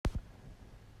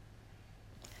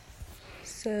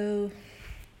So,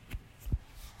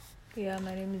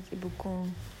 my name is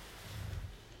Ibukun.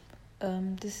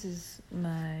 This is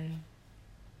my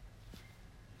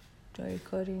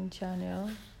recording channel.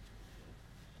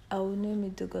 I will name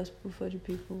it The Gospel for the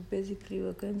People. Basically,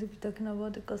 we're going to be talking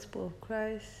about the Gospel of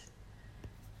Christ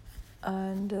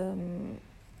and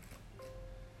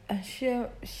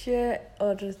share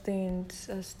other things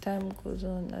as time goes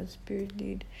on, as Spirit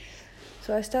lead.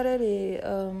 So I started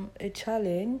a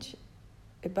challenge,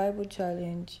 a Bible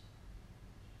challenge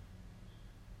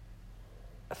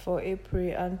for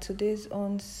April, and today's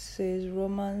on says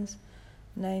Romans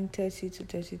 9:30 to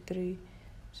 33.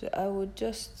 So I would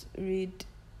just read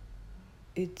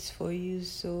it for you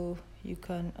so you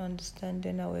can understand.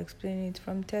 Then I will explain it.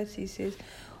 From 30 it says,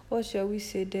 "What shall we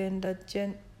say then, that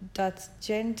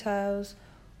Gentiles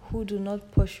who do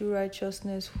not pursue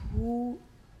righteousness, who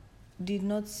did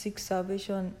not seek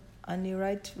salvation and a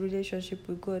right relationship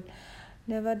with God,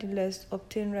 nevertheless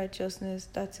obtain righteousness,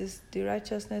 that is, the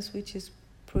righteousness which is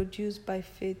produced by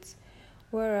faith?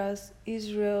 Whereas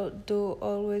Israel, though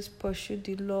always pursued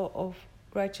the law of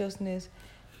righteousness,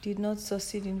 did not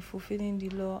succeed in fulfilling the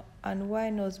law. And why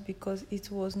not? Because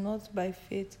it was not by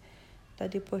faith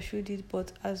that they pursued it,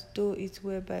 but as though it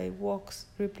were by works,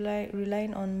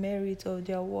 relying on merit of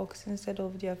their works instead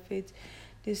of their faith.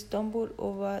 They stumbled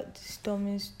over the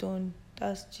stumbling stone,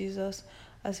 that's Jesus,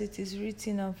 as it is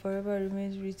written and forever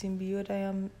remains written, behold, I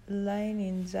am laying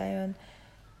in Zion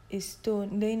a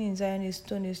stone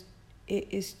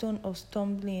of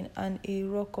stumbling and a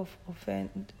rock of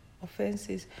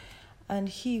offenses. And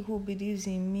he who believes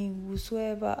in me,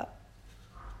 whosoever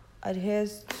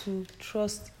adheres to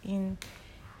trust in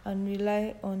and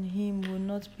rely on him, will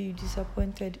not be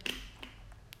disappointed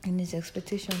in his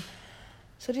expectation."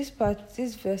 So this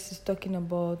verse is talking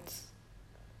about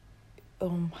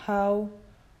how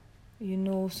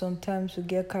sometimes we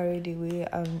get carried away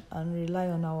and rely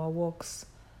on our works.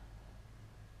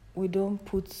 We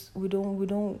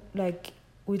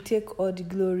take all the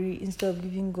glory instead of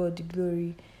giving God the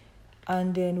glory,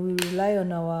 and then we rely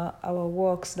on our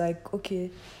works. Like, okay,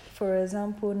 for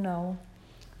example, now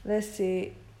let's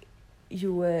say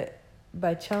you were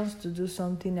by chance to do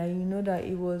something and you know that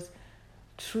it was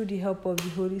through the help of the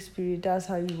Holy Spirit. That's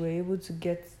how you were able to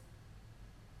get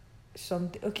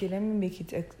something. Okay, let me make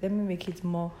it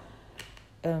more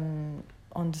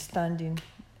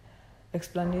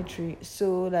explanatory.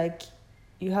 So, like,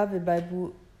 you have a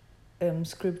Bible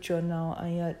scripture now,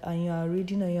 and you are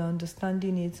reading and you're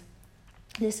understanding it.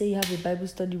 Let's say you have a Bible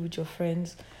study with your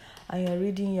friends, and you're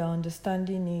reading, you're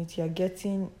understanding it, you're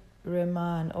getting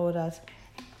Rema and all that,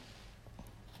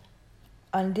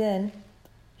 and then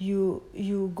you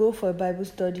go for a Bible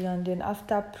study, and then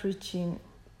after preaching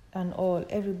and all,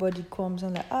 everybody comes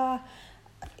and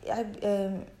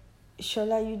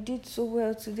Shola, you did so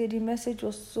well today, the message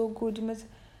was so good.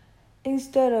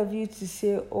 Instead of you to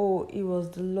say, oh, it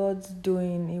was the Lord's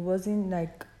doing, it wasn't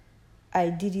like I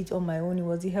did it on my own, it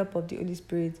was the help of the Holy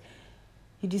Spirit,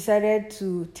 you decided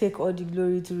to take all the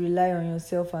glory, to rely on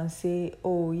yourself and say,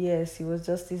 oh yes,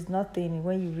 it's nothing.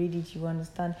 When you read it, you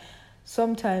understand.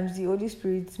 Sometimes the Holy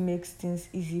Spirit makes things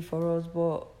easy for us,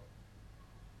 but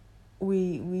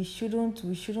we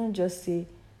shouldn't just say,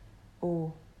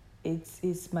 oh,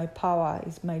 it's my power,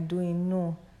 it's my doing.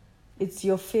 No, it's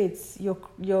your faith, your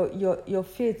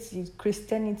faith, your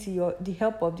Christianity, the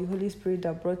help of the Holy Spirit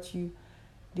that brought you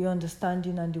the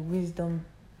understanding and the wisdom.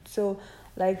 So,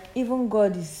 like, even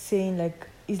God is saying, like,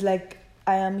 it's like,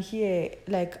 I am here,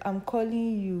 like, I'm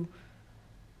calling you.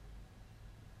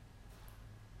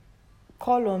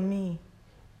 Call on me.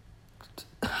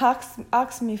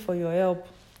 Ask me for your help.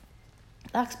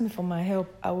 Ask me for my help.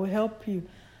 I will help you.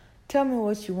 Tell me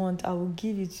what you want. I will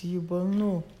give it to you. But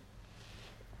no.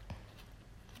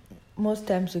 Most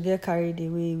times we get carried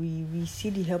away. We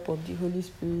see the help of the Holy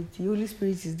Spirit. The Holy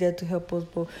Spirit is there to help us,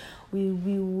 but we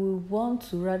want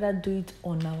to rather do it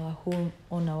on our own.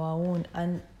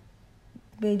 And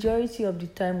majority of the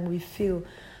time we fail.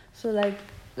 So, like,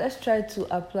 let's try to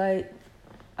apply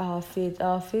our faith.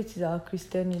 Our faith is our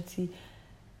Christianity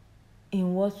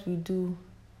in what we do.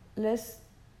 Let's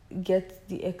get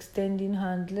the extending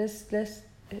hand. Let's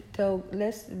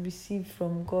receive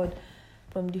from God,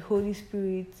 from the Holy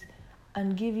Spirit,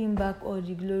 and give him back all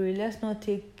the glory. Let's not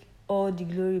take all the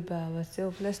glory by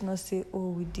ourselves. Let's not say, oh,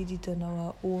 we did it on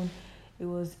our own, it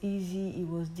was easy, it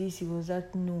was this, it was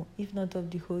that. No, if not of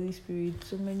the Holy Spirit,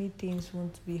 so many things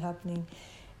won't be happening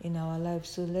in our lives.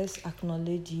 So let's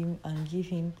acknowledge him and give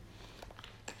him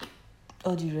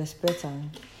all the respect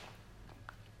and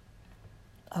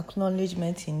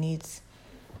acknowledgement he needs.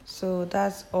 So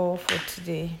that's all for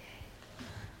today.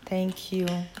 Thank you.